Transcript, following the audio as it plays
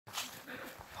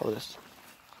hold this.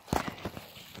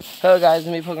 Hello guys,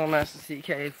 me Pokemon Master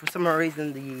CK. For some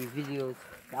reason the video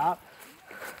stopped.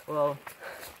 Well,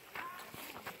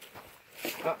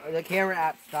 the camera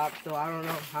app stopped, so I don't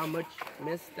know how much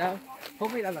missed out.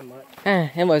 Hopefully not that much.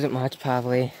 It wasn't much,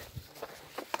 probably.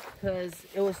 Because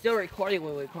it was still recording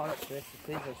when we called up to Mr.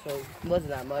 Cleveland, so it wasn't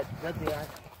that much. Nothing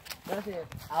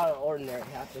out of the ordinary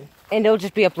happened. And it'll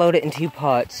just be uploaded in 2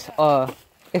 parts.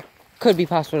 It could be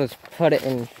possible to put it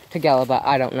in together, but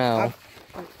I don't know.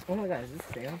 Oh my god, is this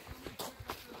Sam?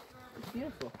 It's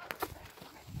beautiful.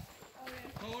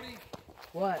 Cody,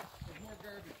 What? there's more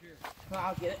garbage here. Oh,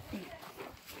 I'll get it.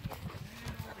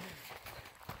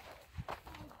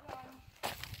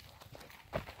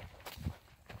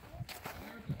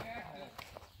 There's the cactus.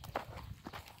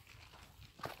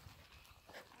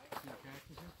 See the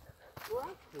cactus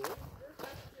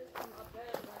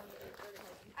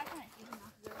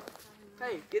here?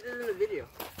 Hey, get this in the video.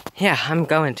 Yeah, I'm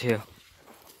going to.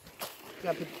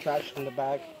 Gotta put the trash in the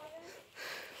bag.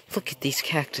 Look at these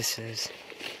cactuses.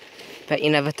 Bet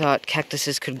you never thought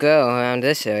cactuses could grow around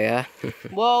this area.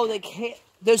 Whoa, they can't.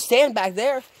 There's sand back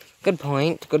there. Good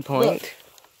point, good point. Look.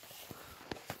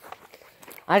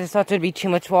 I just thought there'd be too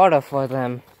much water for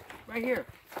them. Right here.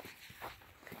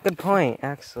 Good point,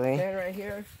 actually. Sand right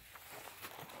here.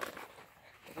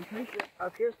 I'm pretty sure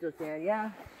up here's still sand, yeah.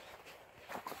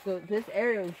 So this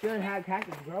area shouldn't have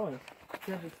cactus growing.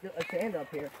 Because there's still a sand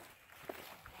up here.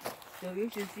 So you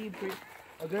should see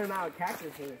a good amount of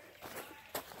cactus here.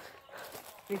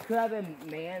 It could have been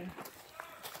man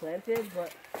planted,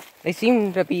 but They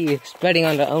seem to be spreading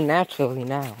on their own naturally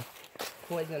now.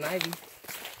 poison ivy.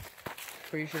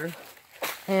 Pretty sure.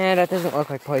 Eh, that doesn't look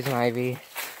like poison ivy. It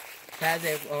has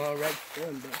a red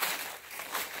stem, but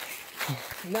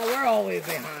no, we're always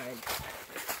behind.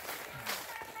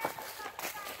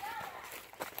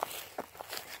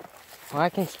 Well, I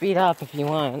can speed up if you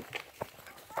want.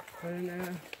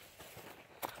 And,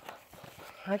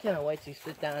 I cannot wait to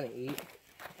sit down and eat.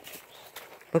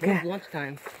 Look It's at.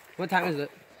 lunchtime. What time is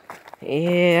it?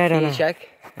 Yeah, I don't Can know. you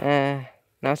check?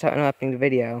 Now start interrupting the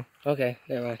video. Okay,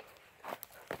 never mind.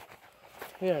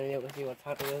 We don't need to see what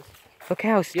time it is. Look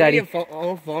how You steady. have your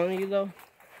own phone on you though?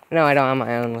 No, I don't have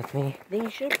my own with me. Then you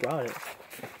should have brought it.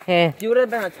 Eh, You would have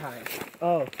been on time.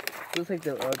 Oh, looks like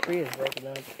the tree is broken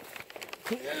down.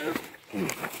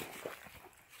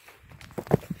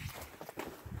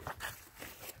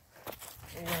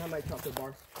 And I have my chocolate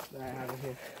bar that I have in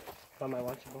here on my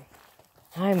Lunchable.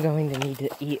 I'm going to need to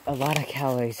eat a lot of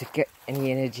calories to get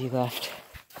any energy left.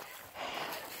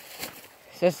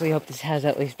 Especially hope this has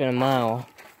at least been a mile.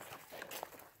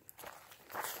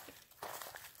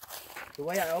 The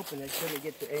way I opened it couldn't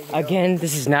get to anything Again,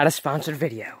 this is not a sponsored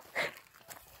video. else.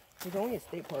 It's only a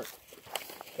state park.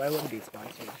 Why wouldn't it be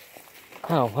sponsored?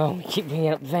 Oh, well, we keep bringing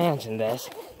up vans in this.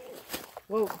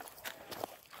 Well,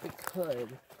 it could.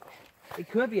 It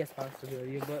could be a sponsored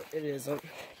video, but it isn't.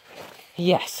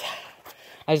 Yes.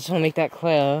 I just want to make that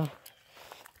clear.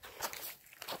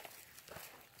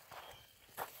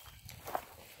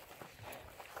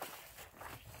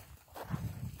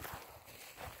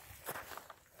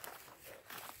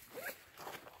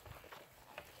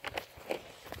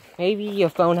 Maybe your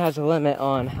phone has a limit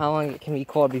on how long it can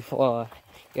record before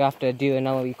you have to do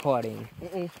another recording.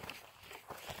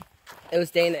 It was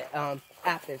staying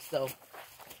active, so.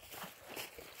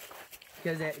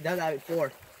 Because it done that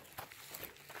before.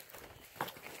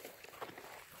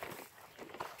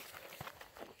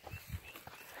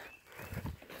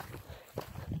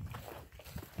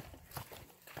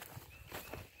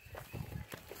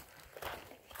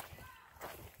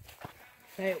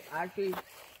 Hey, actually,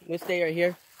 we'll stay right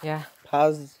here. Yeah.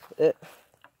 Pause it.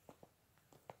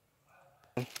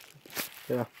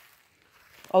 Yeah.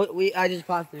 Oh, I just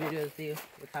paused the video to see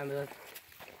what time it is.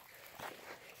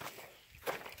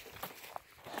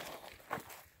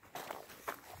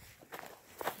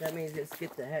 That means it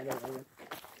skipped ahead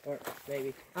or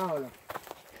maybe. I don't know.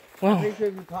 I'm Well, pretty sure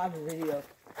if you pause the video,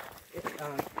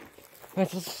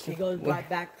 it goes right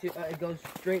back to, it goes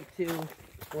straight to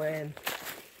when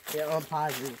it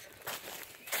unpauses.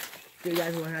 So you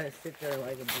guys won't have to sit there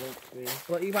like a blank screen.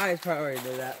 Well, you guys probably already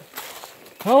did that.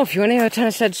 Oh, if you want to hear a ton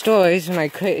of sad stories, when I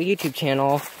create a YouTube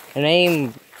channel, the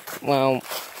name, well,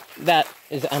 that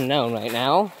is unknown right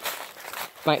now.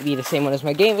 Might be the same one as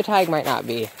my gamer tag, might not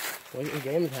be. What's your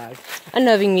game tag?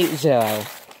 Unnerving Mute Zero.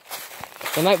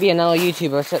 There might be another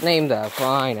YouTuber with that name though, for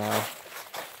all I know.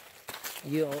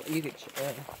 You could.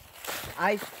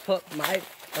 I put my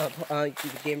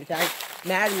game tag.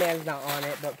 Madden Man's not on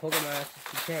it, but Pokemon Master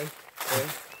CK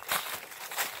is.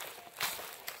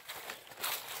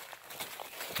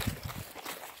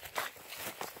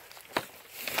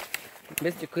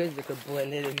 Mr. Quizzer could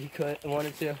blend in if he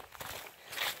wanted to.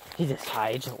 He just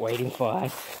hides, waiting for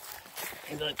us.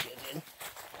 Hey, look, Quizzer.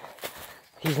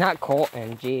 He's not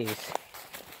Colton, jeez.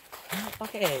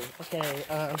 Okay,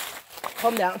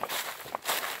 calm down.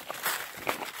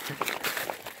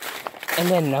 And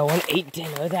then no one ate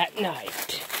dinner that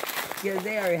night. Yeah,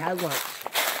 they already had lunch.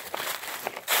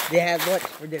 They had lunch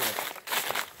for dinner.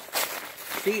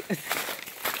 See,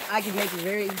 I can make you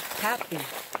very happy.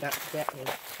 Not that me.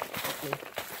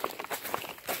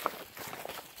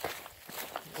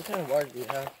 What kind of water do you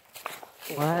have?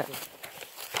 What?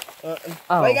 Oh.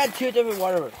 Oh. I got 2 different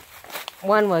water.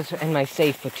 One was in my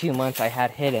safe for 2 months I had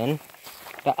hidden.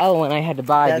 The other one I had to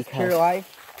buy That's because... Pure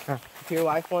Life? Huh. Pure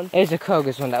Life one? It was a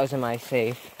Kroger's one that was in my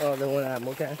safe. Oh, the one I'm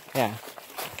okay. Yeah.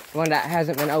 The one that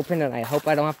hasn't been opened, and I hope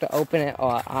I don't have to open it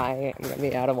or I am going to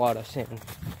be out of water soon.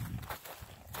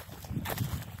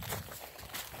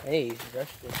 Hey, you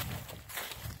rushed it.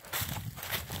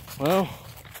 Well,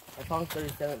 I found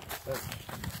 37%.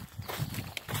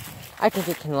 I think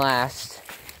it can last.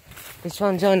 This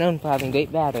one's unknown for having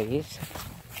great batteries.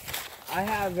 I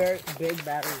have very big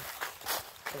batteries.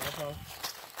 for my phone.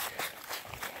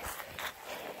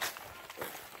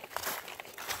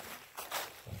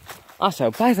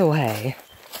 Also, by the way,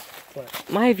 What?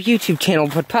 my YouTube channel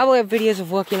would probably have videos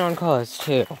of working on cars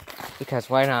too. Because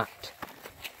why not?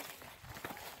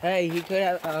 Hey, he could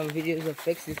have videos of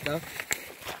fixing stuff.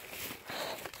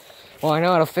 Well, I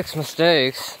know how to fix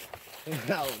mistakes.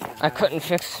 No, I couldn't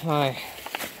fix my...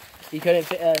 You couldn't.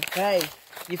 Hey,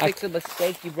 you fixed a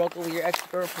mistake. You broke over your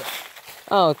ex-girlfriend.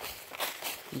 Oh,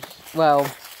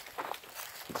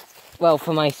 well,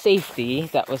 for my safety,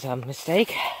 that was a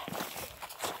mistake.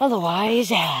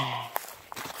 Otherwise,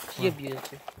 She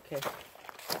abused you. Okay.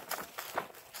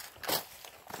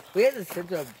 We had a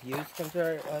center of abuse come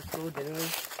to our school, didn't we?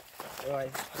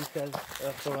 Like, because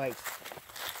for like,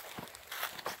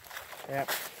 yep,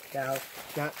 now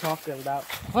not talking about.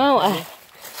 well,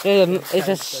 it's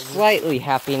a slightly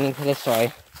happy ending to this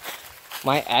story.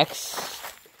 My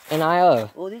ex and I are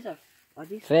Oh, these are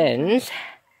these friends.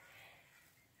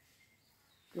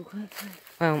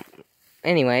 Well,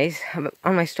 anyways,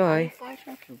 on my story. Fire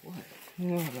trucks or what? I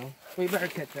don't know. We better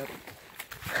catch up.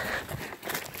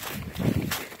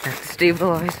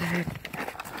 Stabilize it.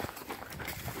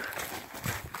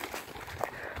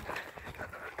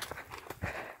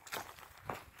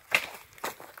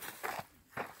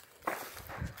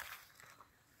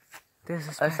 There's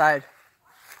a spider.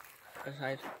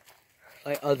 Aside.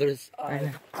 Like others.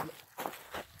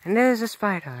 And there's a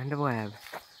spider in the web.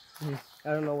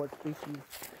 I don't know what species.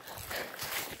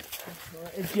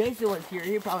 If Jason was here,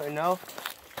 he'd probably know.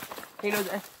 He knows.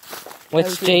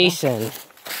 What's Jason?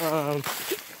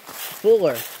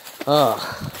 Fuller.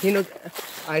 Oh. He knows.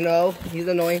 I know. He's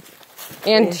annoying.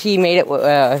 And he made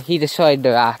it, he destroyed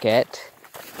the rocket.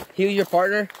 He was your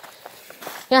partner?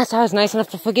 Yes, I was nice enough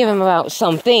to forgive him about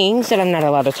some things that I'm not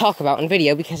allowed to talk about in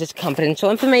video because it's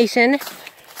confidential information.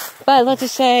 But let's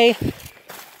just say,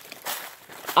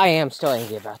 I am still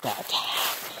angry about that.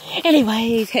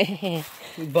 Anyways.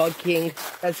 Bug King.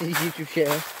 That's his YouTube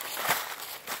channel.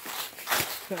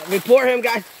 Report him,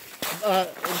 guys.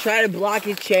 Try to block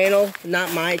his channel.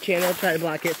 Not my channel. Try to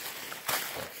block it.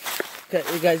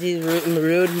 Because he's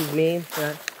rude. He's mean.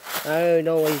 I don't even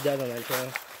know what he does on that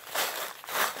channel.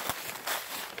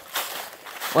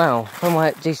 Well, from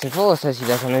what Jason Fuller says he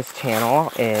does on his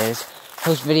channel is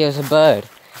post videos of Bird.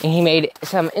 And he made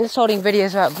some insulting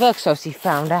videos about Brooke, so if he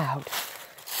found out,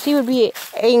 she would be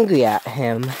angry at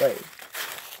him. Wait.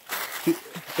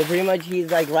 So pretty much he's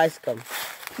like Lyscum.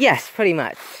 Yes, pretty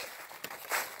much.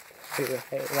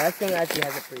 Hey, Lyscum actually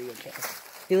has a pretty good channel.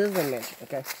 He lives in a mansion,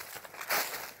 okay?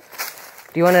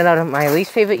 Do you want to know my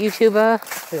least favorite YouTuber?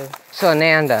 Who?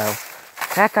 Fernando.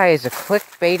 That guy is a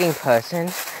clickbaiting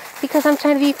person because I'm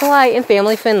trying to be polite and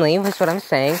family friendly, that's what I'm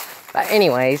saying. But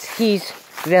anyways, he's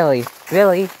really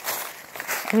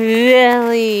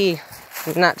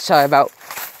not sorry about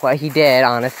what he did,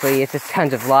 honestly. It's just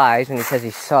tons of lies when he says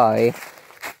he's sorry.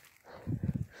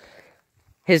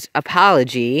 His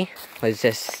apology was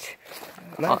just...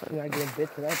 I'm actually not getting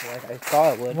bits of that like I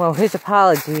thought it would. Well, his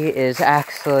apology is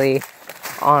actually...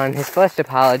 On his first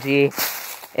apology,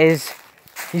 is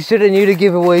he should have knew the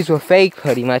giveaways were fake,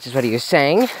 pretty much is what he was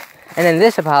saying. And then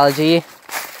this apology,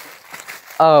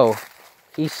 oh,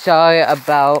 he's sorry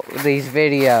about these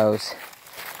videos.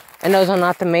 And those are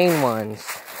not the main ones.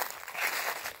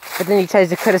 But then he tries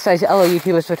to criticize other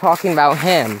YouTubers for talking about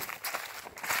him.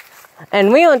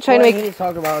 And we aren't trying to make... He needs to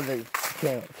talk about the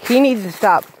channel. He needs to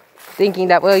stop thinking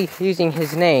that we're using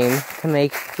his name to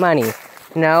make money.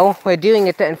 No, we're doing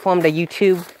it to inform the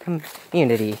YouTube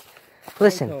community.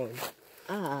 Listen.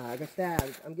 Ah, I got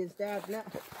stabbed. I'm getting stabbed now.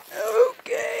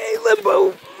 Okay,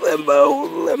 limbo.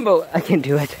 I can't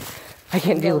do it. I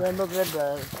can't do it.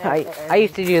 Limbo. I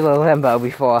used to do the limbo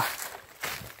before.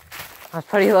 I was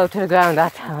pretty low to the ground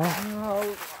that time. Oh,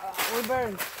 we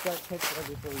better start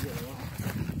picking before we get along.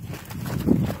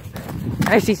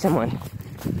 I see someone.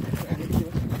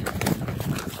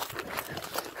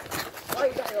 Oh,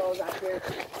 you got all back there.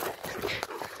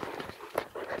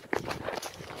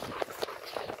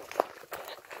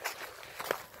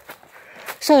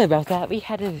 Sorry about that. We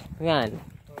had to run.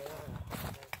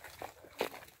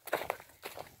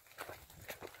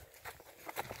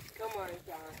 Come on,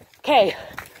 John. Okay.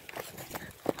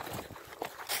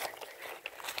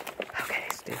 Okay,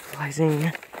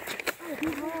 stabilizing.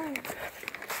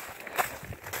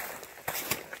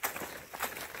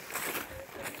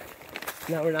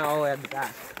 No, we're not all the way at the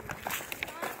back.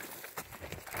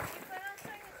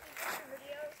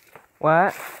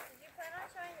 What? Did you plan on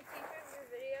showing the teachers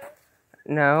your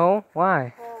videos? No.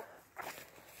 Why? Well,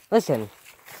 Listen.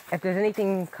 If there's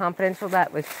anything confidential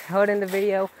that was heard in the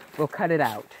video, we'll cut it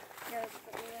out. yeah,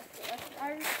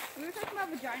 we were talking about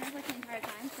vaginas like the entire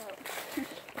time, so.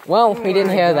 Well, we didn't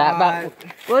my hear that, God.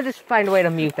 but we'll just find a way to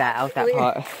mute that out, that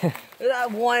part. There's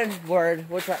that one word.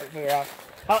 We'll try to figure out.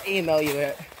 I'll email you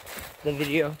it. The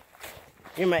video.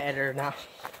 You're my editor now.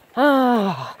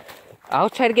 I'll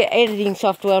try to get editing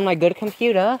software on my good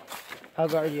computer. How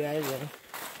good are you editing?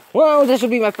 Well, this will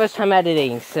be my first time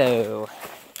editing, so...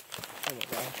 Oh my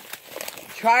God.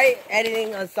 Try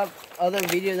editing on some other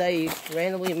video that you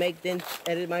randomly make, then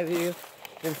edit my video.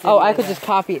 Then send Oh, me I could that. just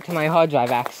copy it to my hard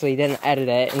drive, actually, then edit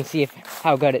it and see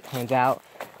how good it turns out.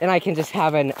 Then I can just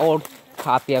have an old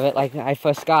copy of it, like I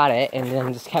first got it, and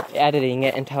then just kept editing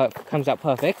it until it comes out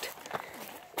perfect.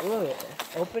 Look,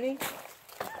 opening?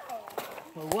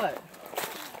 For what?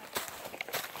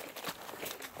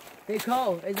 Hey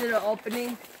Cole, is it an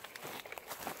opening?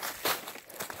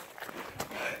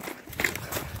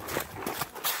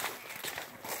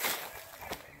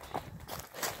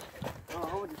 Oh,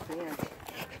 I understand.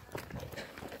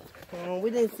 Oh,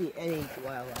 we didn't see any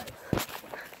wildlife.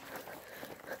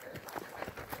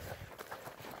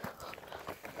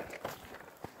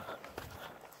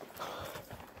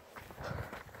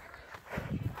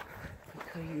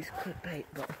 Could use clickbait,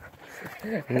 but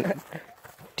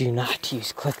Do not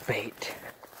use clickbait.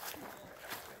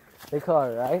 they call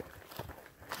it, right?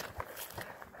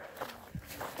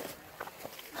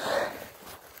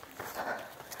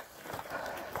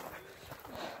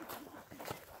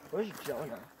 Where's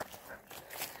Jonah?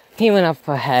 He went up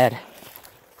ahead.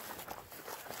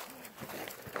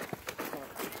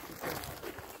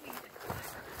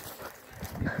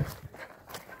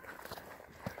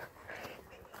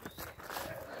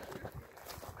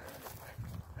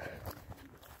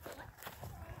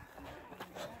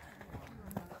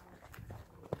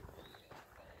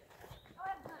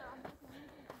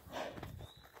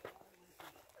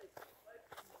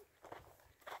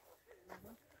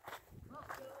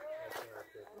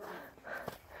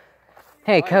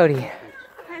 Hey, Cody.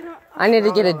 I need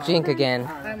to get a drink again.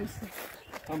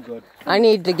 I'm good. I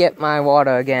need to get my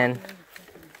water again.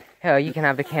 Hell, you can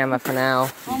have the camera for now.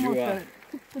 You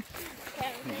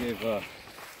gave the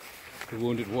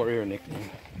Wounded Warrior a nickname.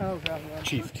 Oh, God, yeah.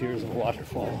 Chief Tears of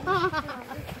Waterfall.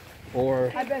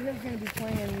 Or, I bet he's gonna be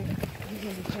playing. He's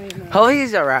gonna be playing. Oh,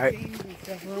 he's alright.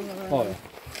 oh,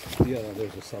 yeah,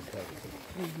 there's a subtitle.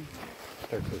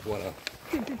 Starts with what a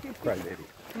crybaby.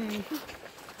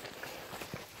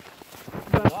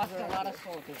 Lost a lot of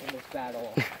soldiers in this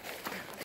battle.